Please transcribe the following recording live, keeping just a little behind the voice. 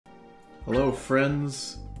Hello,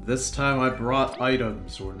 friends. This time I brought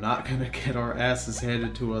items. We're not gonna get our asses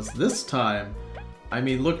handed to us this time. I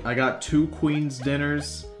mean, look, I got 2 Queen's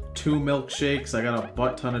dinners, 2 milkshakes, I got a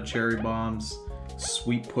butt ton of cherry bombs,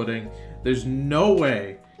 sweet pudding. There's no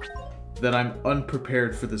way that I'm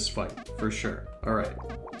unprepared for this fight, for sure. Alright.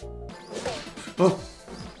 Oh!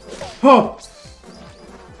 Oh!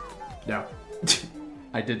 No.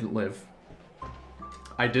 I didn't live.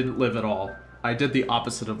 I didn't live at all. I did the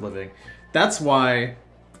opposite of living. That's why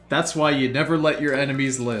you never let your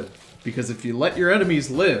enemies live. Because if you let your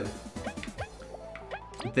enemies live,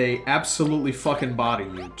 they absolutely fucking body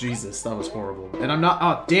you. Jesus, that was horrible. And I'm not-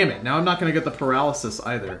 oh, damn it. Now I'm not gonna get the paralysis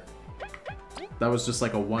either. That was just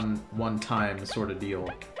like a one-time sort of deal.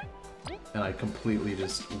 And I completely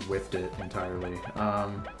just whiffed it entirely.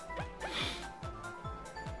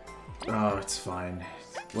 Oh, it's fine.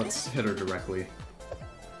 Let's hit her directly.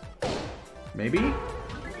 Maybe?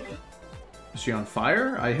 Is she on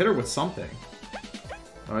fire? I hit her with something.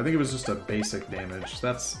 Oh, I think it was just a basic damage.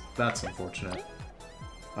 That's unfortunate.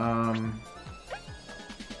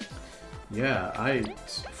 Yeah,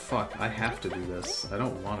 fuck, I have to do this. I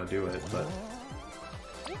don't want to do it, but...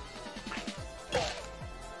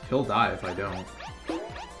 he'll die if I don't.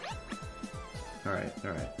 Alright,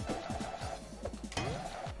 alright.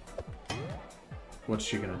 What's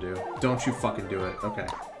she gonna do? Don't you fucking do it. Okay.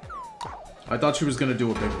 I thought she was gonna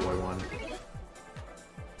do a big boy one.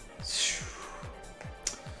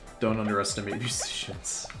 Don't underestimate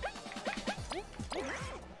musicians.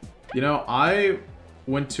 You know, I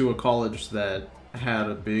went to a college that had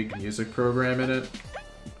a big music program in it.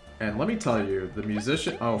 And let me tell you, the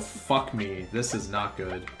musician- oh, fuck me. This is not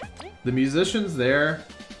good. The musicians there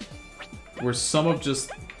were some of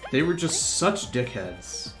just- they were just such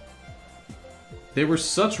dickheads. They were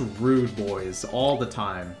such rude boys all the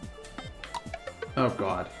time. Oh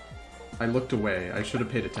god. I looked away. I should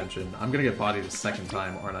have paid attention. I'm gonna get bodied a second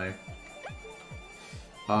time, aren't I?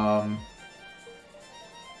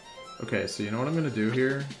 Okay, so you know what I'm gonna do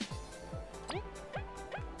here?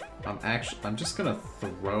 I'm just gonna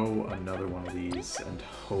throw another one of these and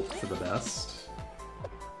hope for the best.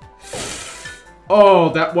 Oh,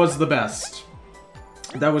 that was the best.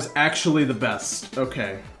 That was actually the best.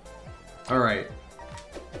 Okay. Alright.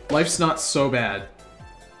 Life's not so bad.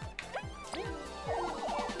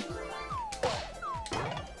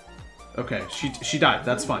 Okay, she died.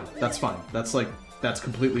 That's fine. That's fine. That's like, that's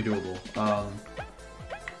completely doable.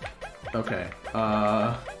 Okay.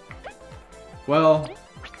 Well,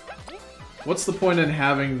 what's the point in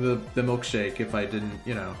having the milkshake if I didn't,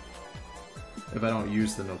 you know, if I don't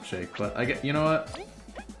use the milkshake? But I get, you know what?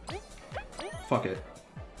 Fuck it.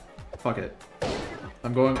 Fuck it.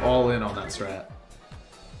 I'm going all in on that strat.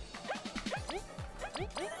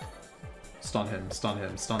 Stun him, stun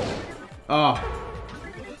him, stun him. Oh!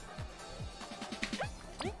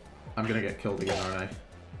 I'm gonna get killed again, aren't I?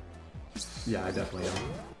 Yeah, I definitely am.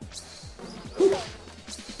 Whew.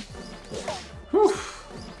 Whew.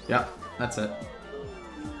 Yeah, that's it.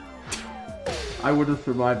 I would have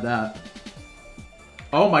survived that.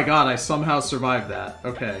 Oh my god, I somehow survived that.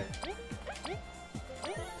 Okay.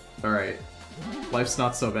 Alright. Life's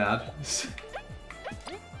not so bad.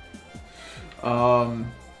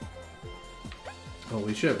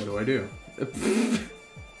 Holy shit, what do I do?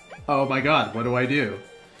 Oh my god, what do I do?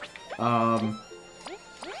 Taunt,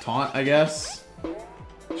 I guess?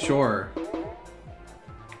 Sure.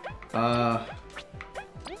 I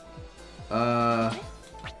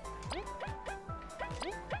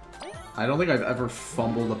don't think I've ever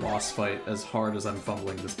fumbled a boss fight as hard as I'm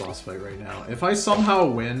fumbling this boss fight right now. If I somehow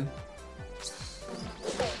win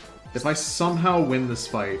this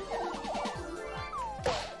fight,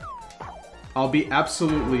 I'll be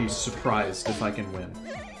absolutely surprised if I can win.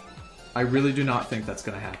 I really do not think that's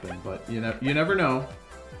gonna happen, but you never know.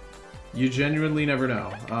 You genuinely never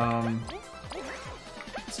know.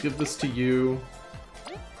 Let's give this to you.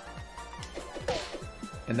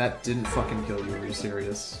 And that didn't fucking kill you, are you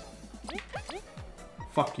serious?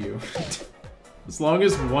 Fuck you. As long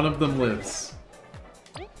as one of them lives.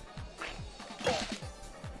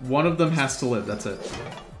 One of them has to live, that's it.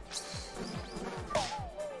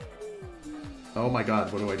 Oh my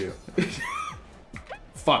god, what do I do?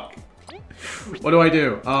 Fuck. What do I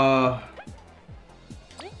do?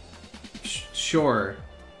 Sure.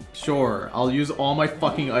 Sure. I'll use all my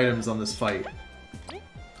fucking items on this fight.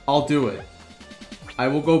 I'll do it. I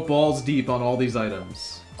will go balls deep on all these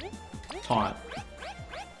items. Taunt.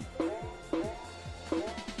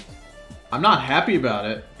 I'm not happy about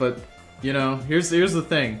it, but, you know, here's the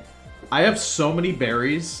thing. I have so many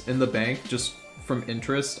berries in the bank just from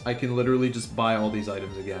interest, I can literally just buy all these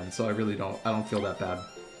items again, so I don't feel that bad.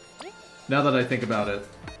 Now that I think about it.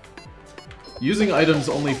 Using items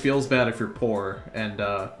only feels bad if you're poor, and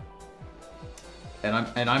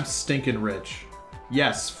I'm stinking rich.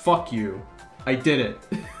 Yes, fuck you. I did it.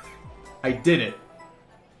 I did it.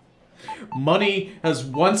 Money has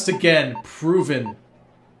once again proven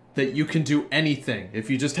that you can do anything. If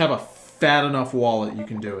you just have a fat enough wallet, you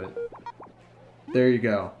can do it. There you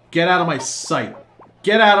go. Get out of my sight.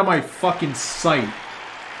 Get out of my fucking sight.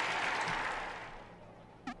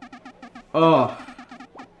 Oh.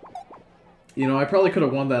 You know, I probably could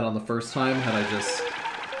have won that on the first time had I just,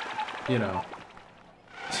 you know,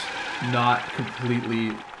 not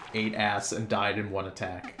completely ate ass and died in one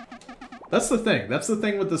attack. That's the thing. That's the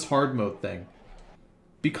thing with this hard mode thing.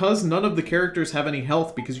 Because none of the characters have any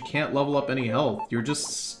health, because you can't level up any health, you're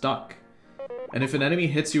just stuck. And if an enemy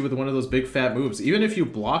hits you with one of those big fat moves, even if you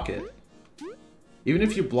block it,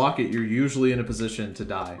 you're usually in a position to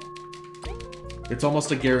die. It's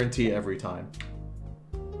almost a guarantee every time.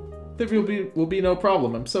 There will be no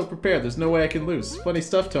problem. I'm so prepared. There's no way I can lose. Funny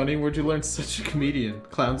stuff, Tony. Where'd you learn such a comedian?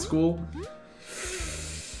 Clown school?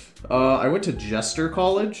 I went to Jester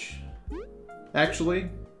College, actually.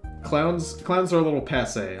 Clowns are a little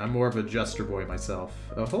passé. I'm more of a jester boy myself.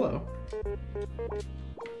 Oh, hello.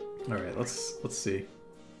 Alright, let's see.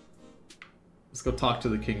 Let's go talk to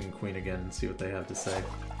the king and queen again and see what they have to say.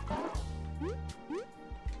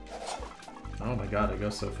 Oh my god, it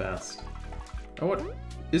goes so fast. Oh, what?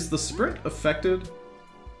 Is the sprint affected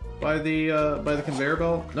by the conveyor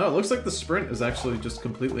belt? No, it looks like the sprint is actually just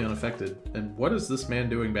completely unaffected. And what is this man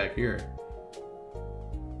doing back here?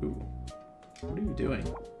 Ooh. What are you doing?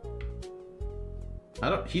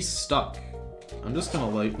 He's stuck. I'm just gonna,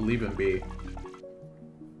 like, leave him be.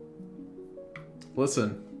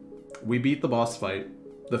 Listen, we beat the boss fight.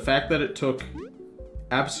 The fact that it took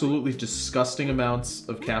absolutely disgusting amounts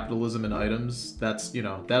of capitalism and items, that's, you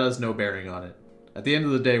know, that has no bearing on it. At the end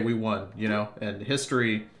of the day, we won, you know, and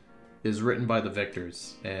history is written by the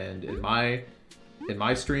victors. And in my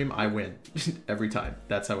stream, I win every time.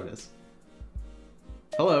 That's how it is.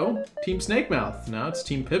 Hello, Team Snakemouth. Now it's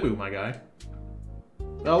Team Pibu, my guy.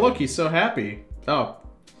 Oh, look, he's so happy. Oh,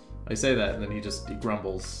 I say that, and then he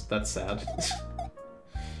grumbles. That's sad.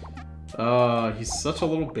 He's such a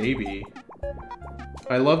little baby.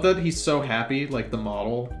 I love that he's so happy, like the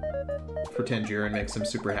model for Tangerine makes him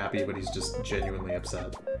super happy, but he's just genuinely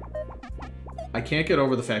upset. I can't get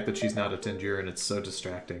over the fact that she's not a Tangerine. It's so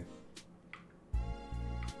distracting.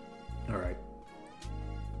 Alright.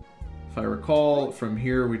 If I recall, from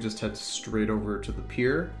here we just head straight over to the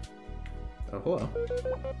pier. Oh, hello.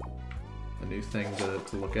 A new thing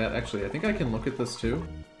to look at. Actually, I think I can look at this too.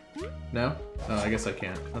 No? Oh, I guess I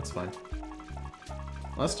can't. That's fine.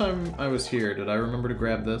 Last time I was here, did I remember to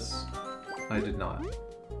grab this? I did not.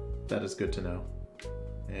 That is good to know.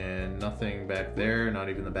 And nothing back there, not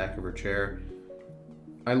even the back of her chair.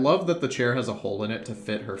 I love that the chair has a hole in it to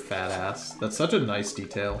fit her fat ass. That's such a nice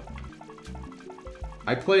detail.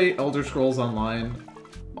 I play Elder Scrolls Online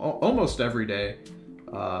almost every day,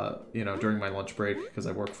 you know, during my lunch break, because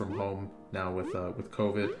I work from home now with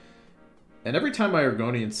COVID. And every time my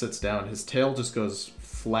Argonian sits down, his tail just goes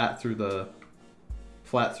flat through the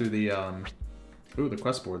ooh, the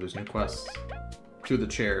quest board, there's new quests, to the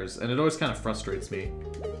chairs, and it always kind of frustrates me.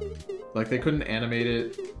 Like, they couldn't animate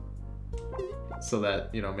it so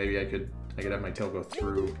that, you know, maybe I could have my tail go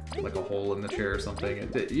through, like, a hole in the chair or something,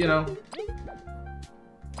 you know?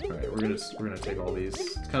 Alright, we're gonna take all these.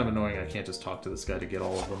 It's kind of annoying I can't just talk to this guy to get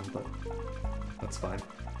all of them, but that's fine.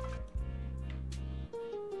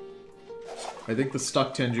 I think the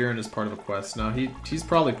stuck Tangerine is part of a quest. No, he's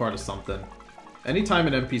probably part of something. Anytime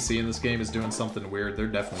an NPC in this game is doing something weird, they're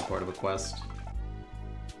definitely part of a quest.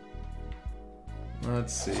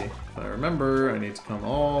 Let's see. If I remember, I need to come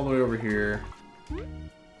all the way over here. And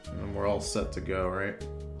then we're all set to go, right?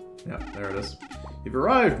 Yeah, there it is. You've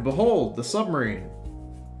arrived! Behold, the submarine!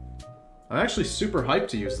 I'm actually super hyped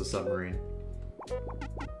to use the submarine.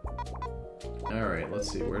 Alright, let's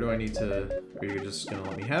see. Where do I need to... Are you just gonna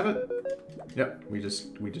let me have it? Yep, we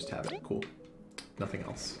just have it. Cool. Nothing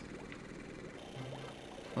else.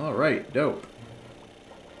 Alright, dope.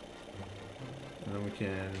 And then we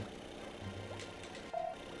can...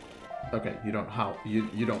 Okay, you don't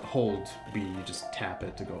hold B, you just tap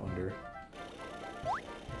it to go under.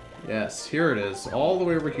 Yes, here it is, all the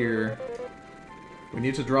way over here. We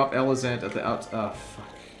need to drop Elizant at the out... Oh,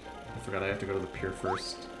 fuck. I forgot I have to go to the pier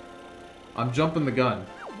first. I'm jumping the gun.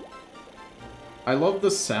 I love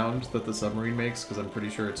the sound that the submarine makes, because I'm pretty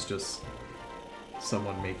sure it's just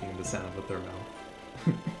someone making the sound with their mouth.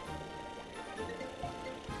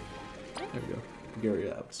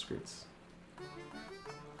 Bulgaria outskirts.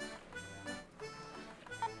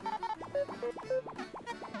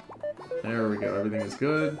 There we go, everything is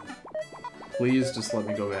good. Please just let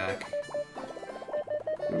me go back.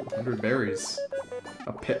 Ooh, 100 berries.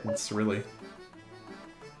 A pittance, really.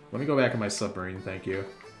 Let me go back in my submarine, thank you.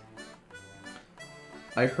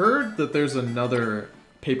 I heard that there's another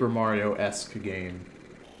Paper Mario-esque game.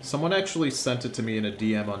 Someone actually sent it to me in a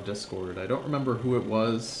DM on Discord. I don't remember who it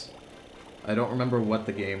was. I don't remember what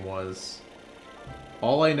the game was.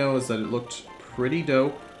 All I know is that it looked pretty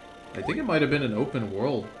dope. I think it might have been an open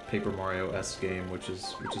world Paper Mario-esque game, which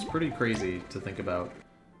is pretty crazy to think about.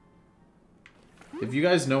 If you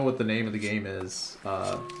guys know what the name of the game is,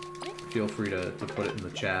 feel free to put it in the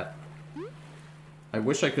chat. I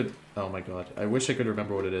wish I could... Oh my god. I wish I could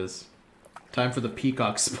remember what it is. Time for the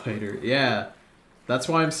Peacock spider. Yeah. That's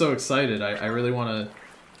why I'm so excited. I really wanted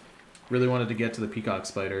to get to the Peacock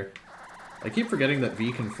spider. I keep forgetting that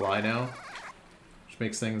V can fly now, which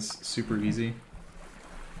makes things super easy.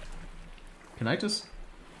 Can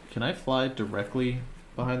I fly directly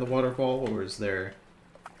behind the waterfall, or is there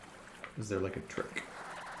like a trick?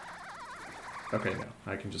 Okay, no.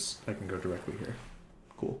 I can go directly here.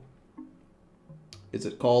 Cool. Is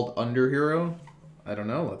it called Under Hero? I don't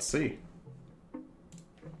know, let's see.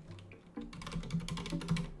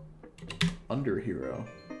 Under Hero.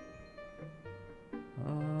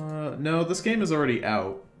 No, this game is already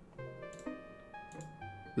out.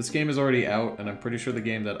 This game is already out, and I'm pretty sure the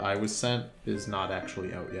game that I was sent is not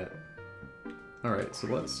actually out yet. Alright, so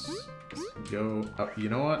let's go... Oh, you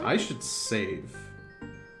know what? I should save.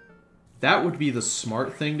 That would be the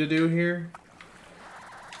smart thing to do here.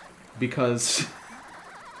 Because...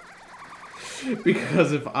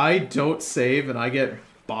 because if I don't save and I get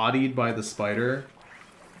bodied by the spider...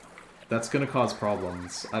 That's gonna cause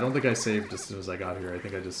problems. I don't think I saved as soon as I got here. I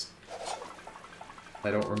think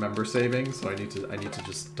I don't remember saving, so I need to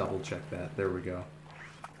just double check that. There we go.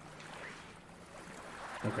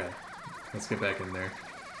 Okay. Let's get back in there.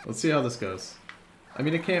 Let's see how this goes. I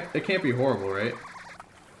mean, it can't be horrible, right?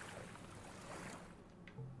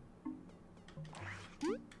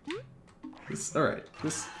 Alright.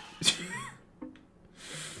 This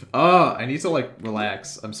Oh, I need to, like,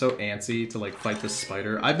 relax. I'm so antsy to, like, fight this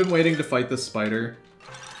spider. I've been waiting to fight this spider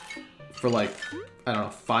for, like, I don't know,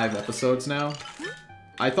 5 episodes now.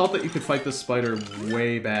 I thought that you could fight this spider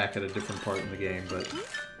way back at a different part in the game, but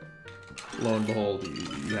lo and behold,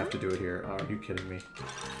 you have to do it here. Oh, are you kidding me?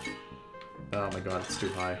 Oh my god, it's too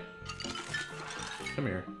high. Come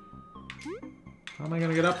here. How am I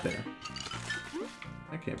gonna get up there?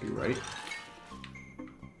 That can't be right.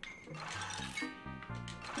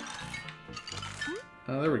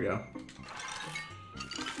 Oh, there we go.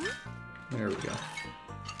 There we go.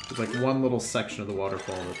 There's like one little section of the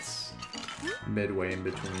waterfall that's midway in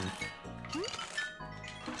between.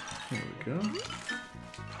 There we go.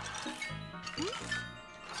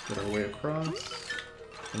 Let's get our way across.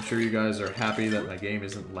 I'm sure you guys are happy that my game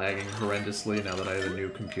isn't lagging horrendously now that I have a new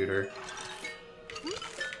computer.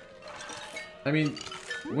 I mean,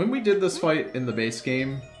 when we did this fight in the base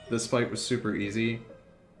game, this fight was super easy.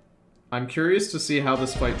 I'm curious to see how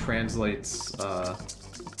this fight translates, oh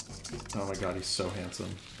my god, he's so handsome.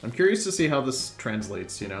 I'm curious to see how this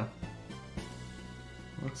translates, you know?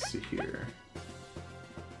 Let's see here.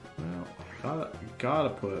 Well, gotta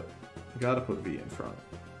put V in front.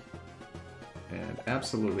 And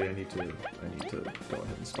absolutely I need to go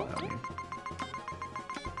ahead and spy on you.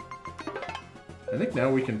 I think now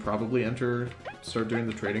we can probably start doing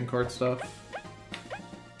the trading card stuff.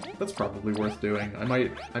 That's probably worth doing. I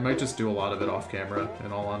might just do a lot of it off camera,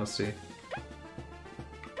 in all honesty.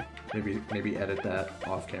 Maybe edit that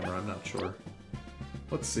off camera, I'm not sure.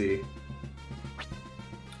 Let's see.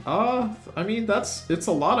 I mean, it's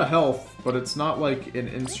a lot of health, but it's not like an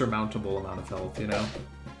insurmountable amount of health, you know?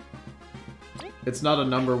 It's not a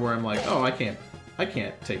number where I'm like, oh, I can't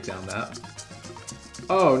take down that.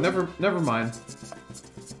 Oh, never mind.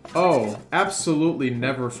 Oh, absolutely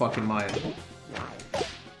never fucking mind.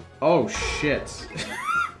 Oh, shit.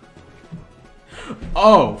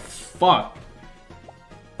 Oh, fuck.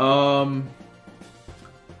 How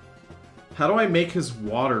do I make his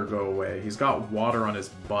water go away? He's got water on his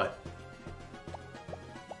butt.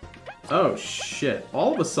 Oh, shit.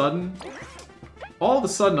 All of a sudden,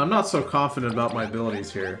 I'm not so confident about my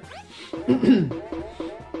abilities here.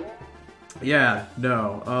 Yeah,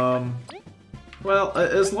 no. Well,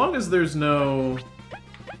 as long as there's no...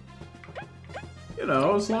 You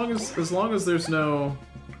know, as long as there's no...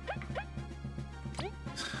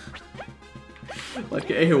 like,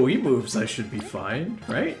 AoE moves, I should be fine,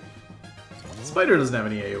 right? Spider doesn't have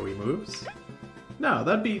any AoE moves. No,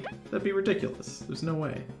 that'd be ridiculous. There's no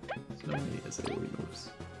way. There's no way he has AoE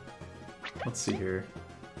moves. Let's see here.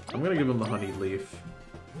 I'm gonna give him the honey leaf.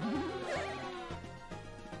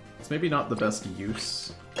 It's maybe not the best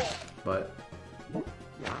use, but...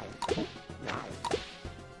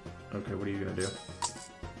 Okay, what are you gonna do?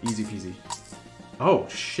 Easy peasy. Oh,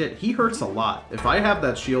 shit, he hurts a lot. If I have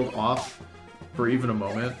that shield off for even a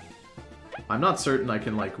moment, I'm not certain I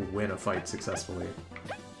can, like, win a fight successfully.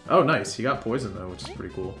 Oh, nice. He got poisoned, though, which is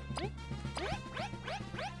pretty cool.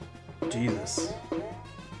 Jesus.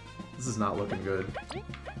 This is not looking good.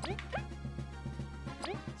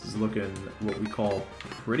 This is looking what we call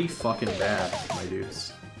pretty fucking bad, my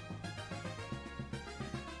dudes.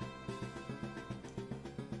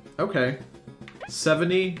 Okay.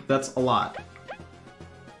 70, that's a lot.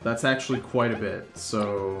 That's actually quite a bit,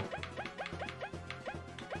 so...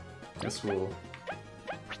 Guess we'll...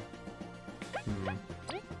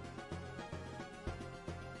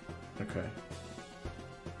 Okay.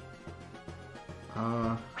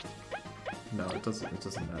 No, it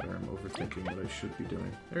doesn't matter. I'm overthinking what I should be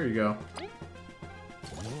doing. There you go.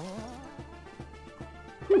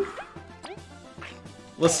 Whew.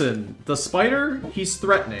 Listen, the spider, he's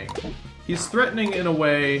threatening. He's threatening in a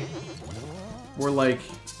way where, like,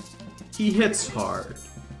 he hits hard.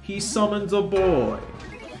 He summons a boy.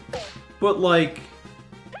 But, like,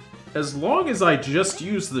 as long as I just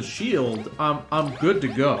use the shield, I'm good to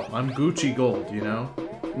go. I'm Gucci gold, you know?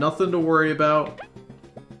 Nothing to worry about.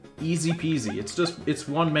 Easy peasy. It's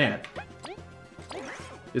one man.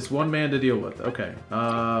 It's one man to deal with. Okay.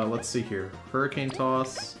 Let's see here. Hurricane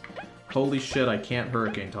toss. Holy shit, I can't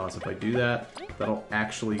hurricane toss. If I do that, that'll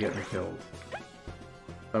actually get me killed.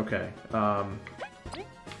 Okay. I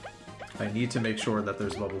need to make sure that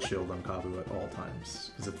there's bubble shield on Kabu at all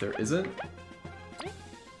times. Because if there isn't,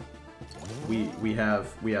 we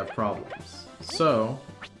have problems. So,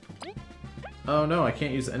 oh no, I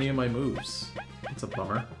can't use any of my moves. That's a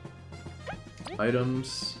bummer.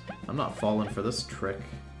 Items. I'm not falling for this trick.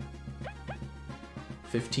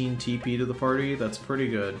 15 TP to the party. That's pretty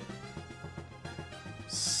good.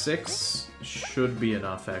 6 should be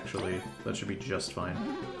enough, actually. That should be just fine.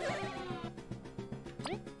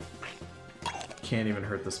 Can't even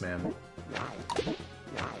hurt this man.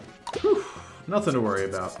 Whew. Nothing to worry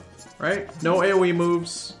about, right? No AoE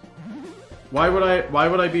moves. Why would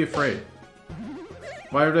I be afraid?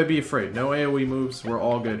 Why would I be afraid? No AoE moves. We're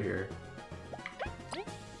all good here.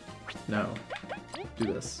 No.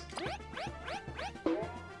 Do this.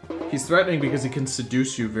 He's threatening because he can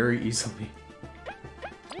seduce you very easily.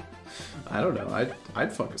 I don't know.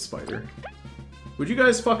 I'd fuck a spider. Would you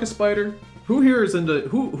guys fuck a spider? Who here is into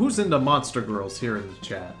who's into monster girls here in the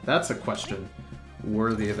chat? That's a question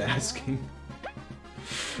worthy of asking.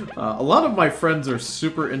 A lot of my friends are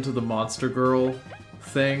super into the monster girl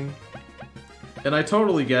thing, and I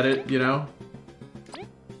totally get it, you know.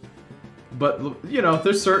 But you know,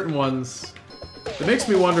 there's certain ones. It makes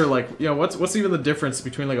me wonder, like, you know, what's even the difference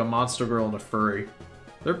between like a monster girl and a furry?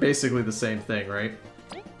 They're basically the same thing, right?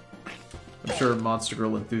 I'm sure monster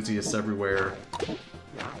girl enthusiasts everywhere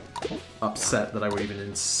upset that I would even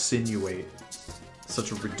insinuate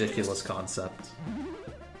such a ridiculous concept.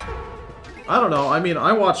 I don't know, I mean,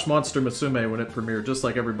 I watched Monster Musume when it premiered just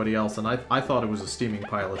like everybody else, and I thought it was a steaming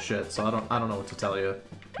pile of shit, so I don't know what to tell you.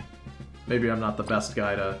 Maybe I'm not the best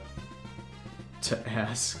guy to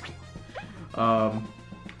ask.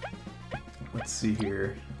 Let's see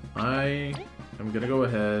here. I am gonna go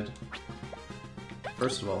ahead.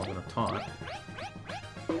 First of all, I'm gonna taunt.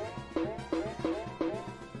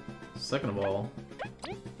 Second of all,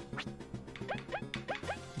 I'm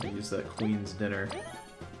gonna use that Queen's Dinner.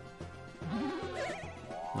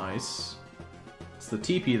 Nice. It's the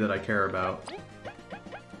TP that I care about.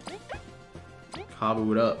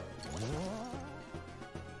 Kabu it up.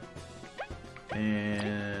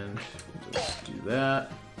 And just do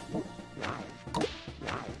that.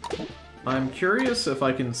 I'm curious if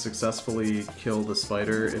I can successfully kill the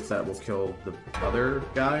spider, if that will kill the other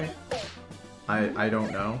guy. I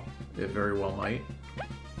don't know. It very well might.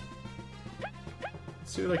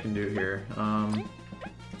 Let's see what I can do here. Oh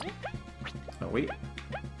wait.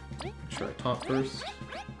 Make sure I taunt first.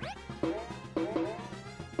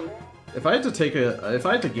 If I had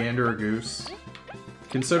to gander a goose,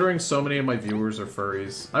 considering so many of my viewers are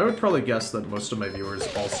furries, I would probably guess that most of my viewers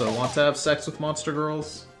also want to have sex with monster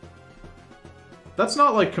girls. That's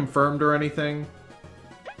not, like, confirmed or anything,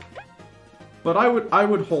 but I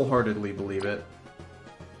would wholeheartedly believe it.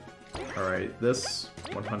 Alright, this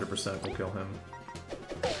 100% will kill him.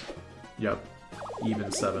 Yep.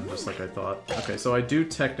 Even 7, just like I thought. Okay, so I do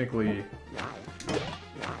technically...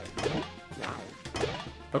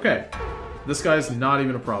 Okay. This guy's not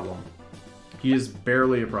even a problem. He is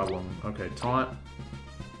barely a problem. Okay, taunt.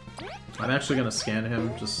 I'm actually gonna scan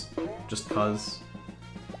him, just cuz.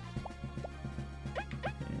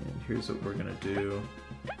 And here's what we're gonna do.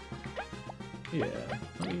 Yeah,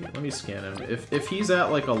 let me scan him. If he's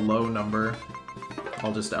at like a low number,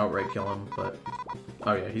 I'll just outright kill him, but...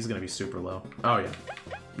 Oh yeah, he's gonna be super low. Oh yeah.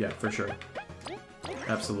 Yeah, for sure.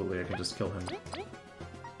 Absolutely, I can just kill him.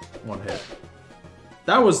 One hit.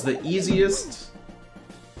 That was the easiest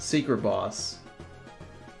secret boss.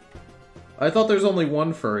 I thought there's only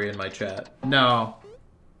one furry in my chat. No.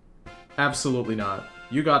 Absolutely not.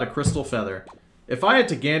 You got a crystal feather. If I had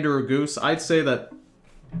to gander a goose, I'd say that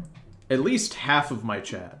at least half of my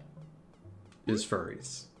chat is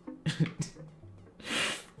furries.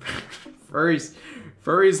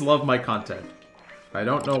 Furries love my content. I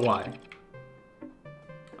don't know why.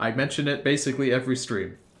 I mention it basically every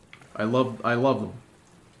stream. I love them.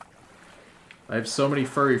 I have so many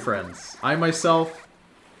furry friends. I myself,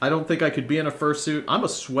 I don't think I could be in a fursuit. I'm a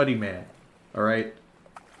sweaty man. Alright?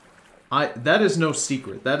 That is no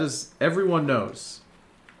secret. That is, everyone knows.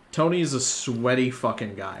 Tony is a sweaty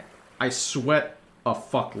fucking guy. I sweat a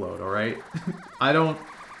fuckload, alright? I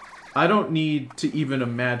don't need to even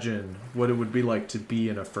imagine what it would be like to be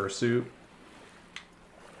in a fursuit.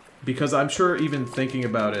 Because I'm sure even thinking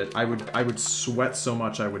about it, I would sweat so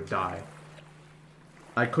much I would die.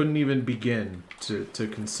 I couldn't even begin to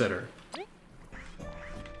consider.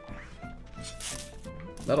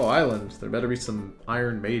 Metal Island, there better be some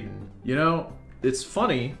Iron Maiden. You know, it's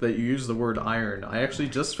funny that you use the word iron. I actually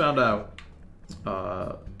just found out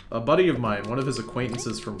a buddy of mine, one of his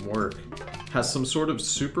acquaintances from work, has some sort of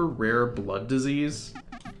super rare blood disease.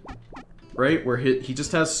 Right? Where he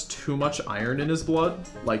just has too much iron in his blood,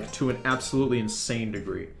 like to an absolutely insane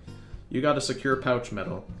degree. You got a secure pouch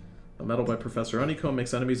medal. A medal by Professor Honeycomb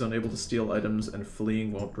makes enemies unable to steal items and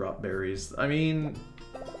fleeing won't drop berries. I mean,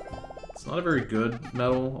 it's not a very good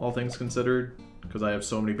medal, all things considered, because I have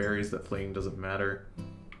so many berries that fleeing doesn't matter.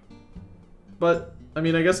 But, I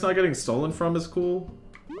mean, I guess not getting stolen from is cool.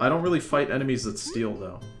 I don't really fight enemies that steal,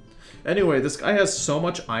 though. Anyway, this guy has so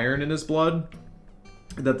much iron in his blood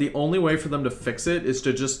that the only way for them to fix it is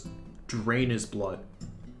to just drain his blood.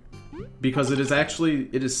 Because it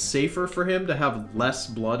is safer for him to have less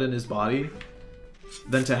blood in his body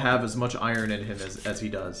than to have as much iron in him as he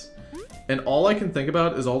does. And all I can think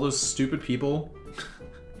about is all those stupid people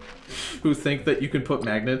who think that you can put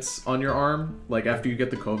magnets on your arm, like after you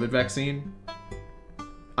get the COVID vaccine.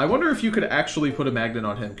 I wonder if you could actually put a magnet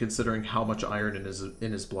on him, considering how much iron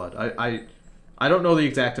in his blood. I don't know the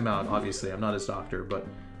exact amount, obviously. I'm not his doctor, but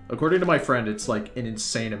according to my friend, it's like an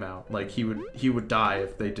insane amount. Like he would die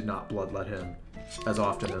if they did not bloodlet him as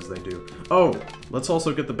often as they do. Oh, let's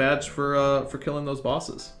also get the badge for killing those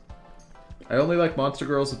bosses. I only like monster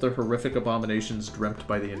girls with their horrific abominations dreamt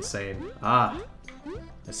by the insane. Ah,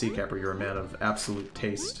 I see, Capper. You're a man of absolute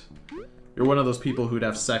taste. You're one of those people who'd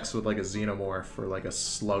have sex with like a xenomorph or like a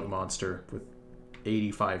slug monster with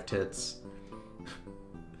 85 tits.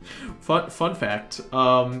 Fun fact,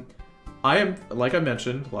 I am, like I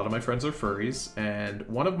mentioned, a lot of my friends are furries, and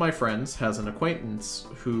one of my friends has an acquaintance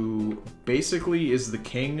who basically is the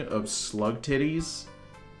king of slug titties.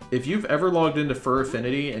 If you've ever logged into Fur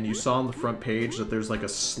Affinity and you saw on the front page that there's like a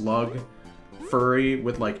slug furry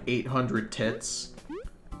with like 800 tits,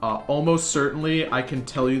 almost certainly I can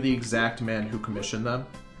tell you the exact man who commissioned them.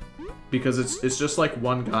 Because it's just like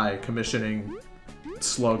one guy commissioning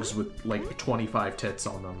slugs with like 25 tits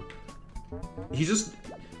on them. He just,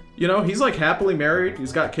 you know, he's like happily married.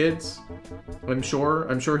 He's got kids. I'm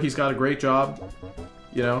sure he's got a great job.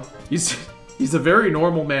 You know, he's a very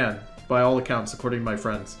normal man by all accounts, according to my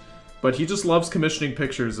friends. But he just loves commissioning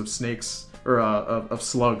pictures of snakes or of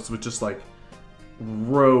slugs with just like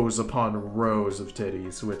rows upon rows of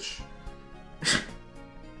titties, which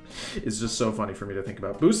is just so funny for me to think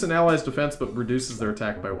about. Boosts an ally's defense, but reduces their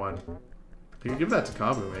attack by 1. I could give that to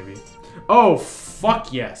Kabu, maybe. Oh,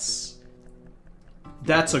 fuck yes!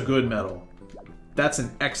 That's a good medal. That's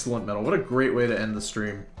an excellent medal. What a great way to end the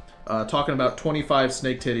stream. Talking about 25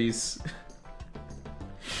 snake titties.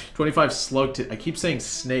 25 slug titties. I keep saying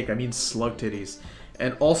snake, I mean slug titties.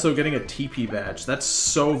 And also getting a TP badge. That's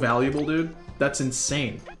so valuable, dude. That's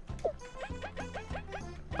insane.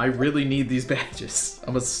 I really need these badges.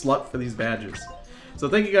 I'm a slut for these badges. So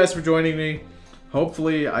thank you guys for joining me.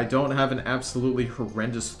 Hopefully I don't have an absolutely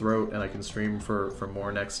horrendous throat and I can stream for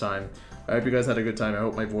more next time. I hope you guys had a good time. I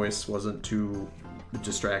hope my voice wasn't too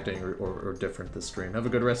distracting or different this stream. Have a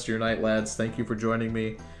good rest of your night, lads. Thank you for joining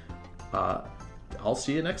me. I'll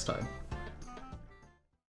see you next time.